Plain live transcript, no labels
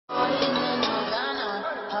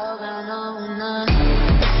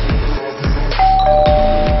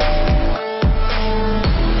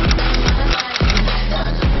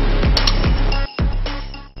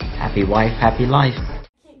Happy wife, happy life.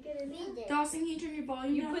 Can't get it either. Dawson, can you turn your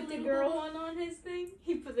volume You down put a the little girl bit? one on his thing?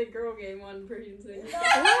 He put the girl game on for his thing.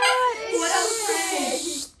 What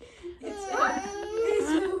else?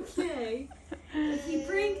 It's okay. He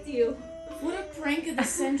pranked you. What a prank of the He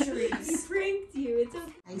centuries. pranked you. It's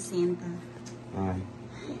okay. Hi, Santa. Hi.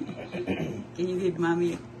 Can you give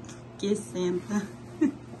mommy a kiss, Santa?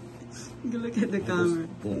 Look at the camera.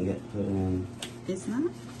 Didn't get put on. It's not?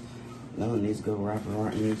 No, it needs to go wrap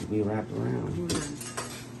around. It needs to be wrapped around.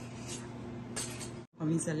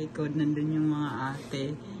 Kami sa likod, nandun yung mga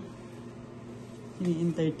ate.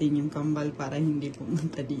 Ini-entertain yung Kambal para hindi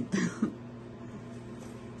pumunta dito.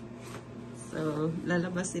 So,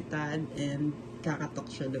 lalabas si Tad and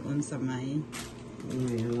kakatok siya doon sa may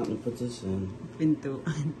Yeah, let me put this in.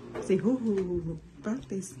 pintuan. Si Huhu,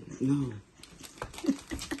 practice. No,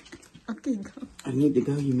 Okay, go. I need to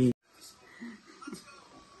go, you mean.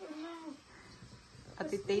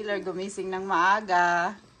 Ate Taylor gumising ng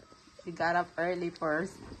maaga. We got up early for,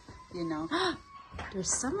 you know. There's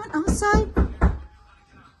someone outside.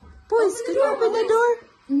 Boys, can you open the door?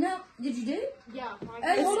 No, did you do it? Yeah.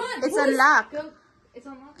 Hey, hold on. It's boys. unlocked. Go. It's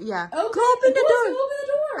unlocked. Yeah. Okay, Go open the boys, door. Open the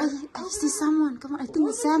door. I see someone. Come on, I think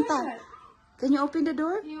it's Santa. Can you open the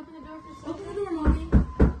door? Can you open the door for Open the door, mommy.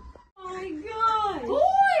 Oh my god.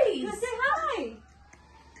 Boys! Let's say hi.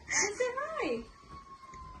 Let's say hi.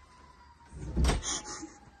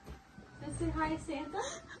 Let's say hi, Santa.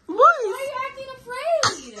 Why Boys! are you acting afraid?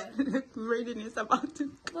 Look, Brayden is about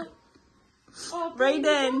to. Oh,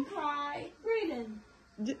 Brayden. Don't cry. Brayden.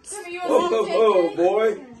 Come here, you want to sit Oh, boy.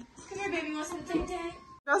 Come here, baby. You want some tay-tay?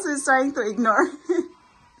 Dos is trying to ignore.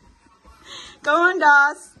 Come on,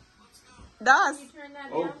 Dos. Dos. You turn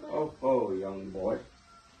that down, bud? Oh, young boy.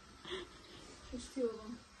 There's two of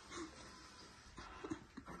them.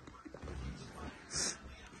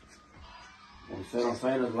 Want to sit on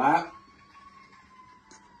Santa's lap?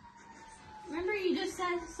 Remember, you just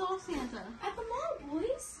saw Santa. At the mall,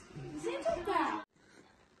 boys. Santa's back.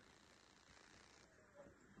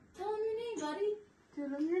 Tell him your name, buddy. Tell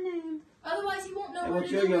them your name. Otherwise, he won't know Hey, where what's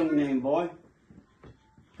to your young deliver. name, boy?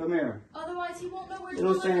 Come here. Otherwise, he won't know where to Sit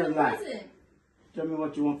on deliver the Santa's lap. present. Tell me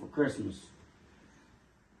what you want for Christmas.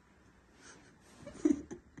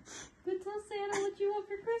 Go tell Santa what you want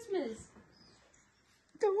for Christmas.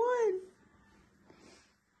 Come on.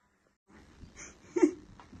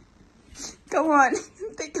 Come on.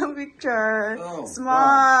 Take a picture. Oh,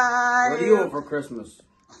 Smile. What do you want for Christmas?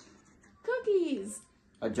 Cookies.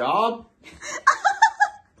 A job?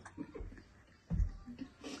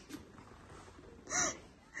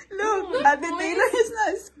 Look, Ate Taylor is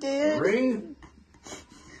not A scared. ring?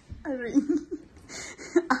 A ring.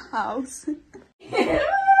 A house.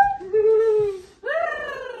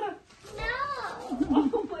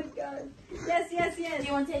 Oh my god. Yes, yes, Do yes.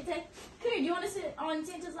 you want Tay-Tay? Come here, do you want to sit on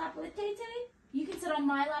Santa's lap with Tay-Tay? You can sit on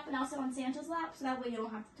my lap and I'll sit on Santa's lap, so that way you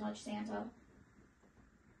don't have to touch Santa.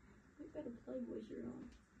 We've got a Playboy shirt on.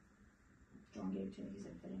 John gave it to me, he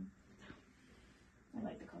said fitting. I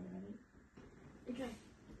like the color of it. Okay.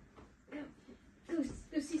 Go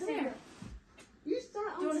see Come Santa. here. You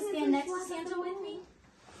start Do you want to stand next to Santa with me?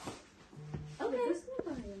 Okay. Okay. Go stand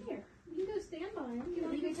by him. Here. You can go stand by him. You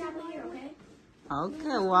leave your tablet here, okay?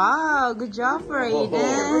 Okay, wow. Good job, We're going to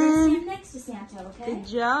Brayden. stand next to Santa, okay? Good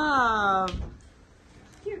job.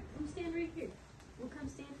 Here, come stand right here. We'll come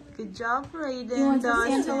stand for Good job, Brayden. You want to tell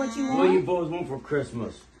Dawson. Santa what you What do you want? boys want for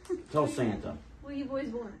Christmas? Tell Santa. What do you boys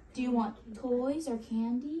want? Do you want toys or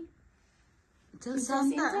candy? Tell You tell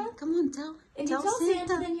Santa. Santa? Come on, tell. If Tell you tell Santa,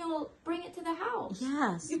 Santa. then you'll bring it to the house.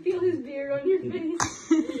 Yes. You feel his beard on your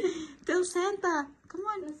face. Tell Santa. Come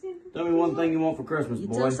on. Go Santa. Tell me one thing you want for Christmas, You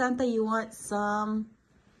boy. tell Santa you want some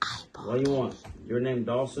eyeball. What do you want? Your name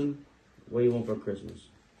Dawson. What do you want for Christmas?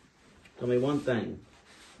 Tell me one thing.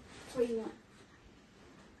 What do you want?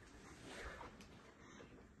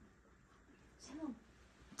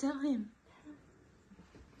 Tell him.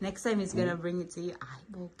 Next time he's gonna bring it to you.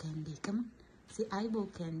 Eyeball candy. Come on. Say eyeball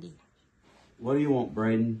candy. What do you want,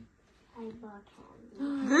 Brayden?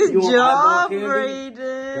 Good You want job, eyeball candy?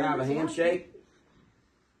 Can I have Brayden. a handshake?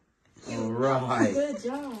 All right. Good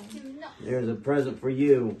job. There's a present for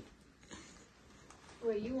you.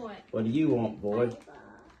 What do you want? What do you want, boy?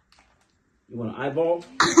 You want an eyeball?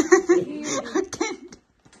 I can't.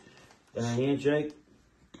 And a handshake?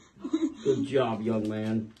 Good job, young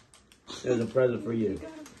man. There's a present for you.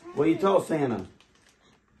 What do you tell Santa?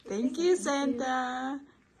 Thank you, Santa.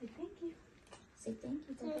 Say thank you. Say thank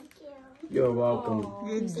you. Thank you. You're welcome.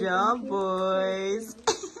 Good job, boys.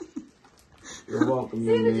 You're welcome,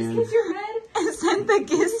 young Santa just man. kiss your head. Santa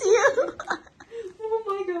kiss you. Oh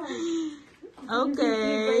my god.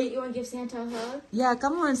 Okay. You want to give Santa a hug? Yeah,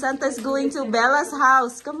 come on. Santa's going to Bella's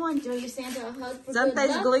house. Come on. Do you want to give Santa a hug for Santa good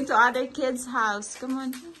is luck? going to other kids' house. Come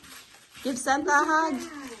on. Give Santa a hug.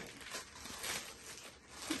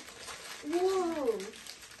 Whoa.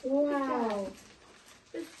 Wow.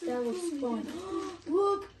 That was fun.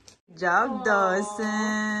 Look. Good job,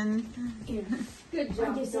 Dawson. Good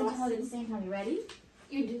job, give Santa a hug at the same time. You ready?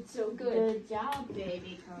 You did so good. Good job,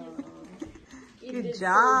 baby. Good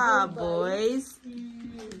job, boys. You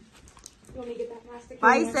want me to get that plastic?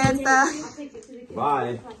 Bye, Santa. I'll take it to the kids.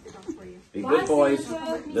 Bye. Plastic off for you. Be good boys.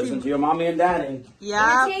 Listen to your mommy and daddy.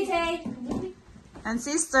 Yeah. Tay. And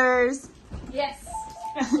sisters. Yes.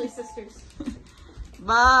 Especially sisters.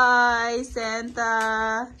 Bye,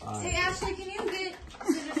 Santa. Bye. Hey, Ashley, can you get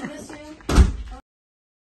scissors for this too?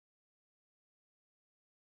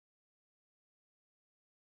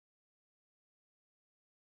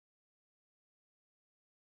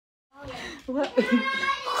 What?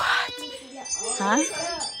 Huh?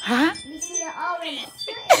 Huh? You see the orange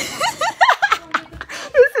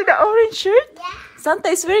You see the orange shirt? Yeah. Santa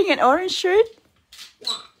is wearing an orange shirt? Yeah.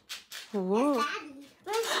 Whoa. Daddy.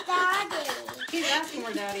 Where's Daddy? He's asking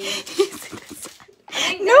where Daddy is.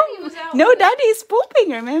 No, no, Daddy is pooping,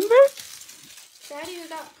 remember? Daddy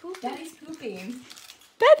was out pooping. Daddy's pooping.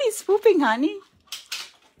 Daddy's pooping, honey.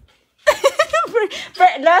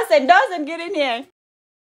 Dawson, get in here.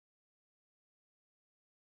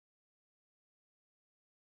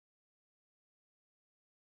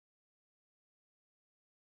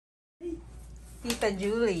 Tita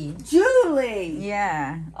Julie. Julie!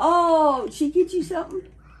 Yeah. Oh, she get you something?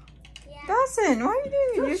 Dawson, what are you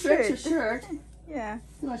doing with your Stretch your shirt? shirt. Yeah.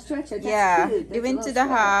 You want to stretch it? That's Yeah. cute. They That's went a to little the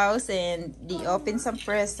sweater. house and they opened some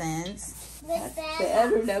presents With The Bella.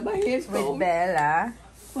 other now, my hair's with cold. Bella.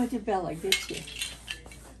 What did Bella get you?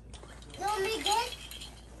 Don't make it.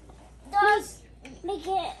 Don't make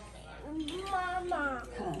it. Mama.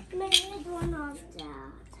 Huh. Make it one of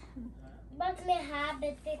that. But me have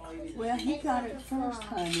it because Well, he it's got like it a first,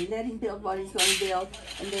 frog. honey. Let him build what he's going to build,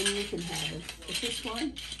 and then you can have it. Is this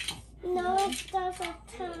one? No, it's just a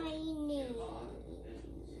tiny.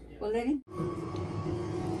 Well, let him.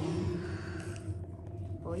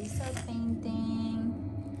 Boys are painting.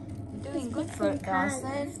 You're doing good for it,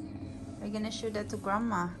 Dawson. We're gonna show that to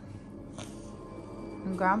Grandma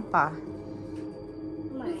and Grandpa.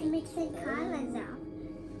 It's mixing colors now.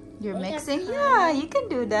 You're Like a mixing? color. Yeah, you can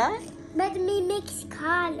do that. But me mix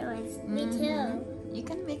colors. Me too. You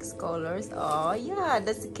can mix colors. Oh, yeah,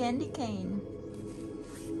 that's a candy cane.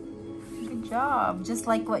 Good job. Just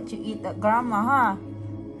like what you eat at Grandma, huh?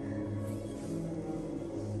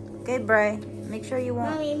 Okay, Bray. Make sure you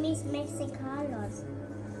won't. Mommy, me mixing colors.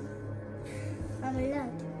 Mommy,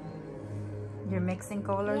 look. You're mixing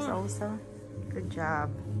colors Yeah. also? Good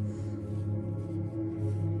job.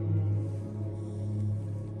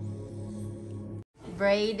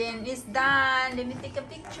 Brayden is done. Let me take a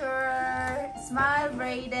picture. Smile,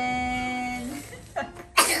 Brayden.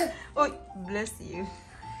 Oh, bless you.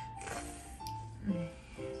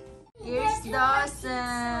 Here's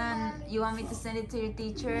Dawson. You want me to send it to your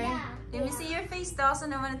teacher? Yeah. Let me see your face,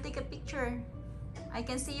 Dawson. I want to take a picture. I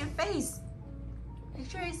can see your face. Make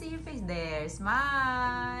sure I see your face. There.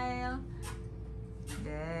 Smile.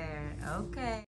 There. Okay.